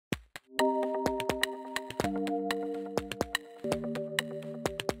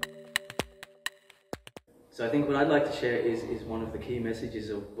So I think what I'd like to share is one of the key messages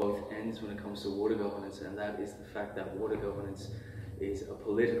of both ends when it comes to water governance, and that is the fact that water governance is a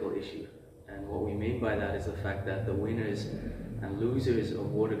political issue. And what we mean by that is the fact that the winners and losers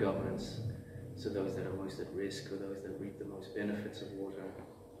of water governance, so those that are most at risk or those that reap the most benefits of water,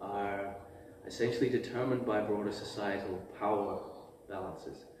 are essentially determined by broader societal power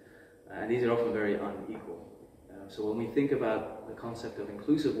balances. And these are often very unequal. So when we think about the concept of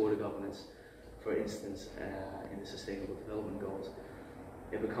inclusive water governance, for instance, in the Sustainable Development Goals,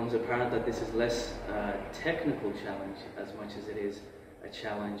 it becomes apparent that this is less a technical challenge as much as it is a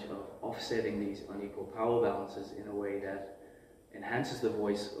challenge of offsetting these unequal power balances in a way that enhances the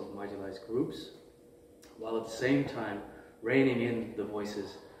voice of marginalized groups, while at the same time reining in the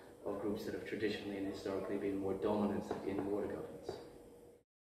voices of groups that have traditionally and historically been more dominant in water governance.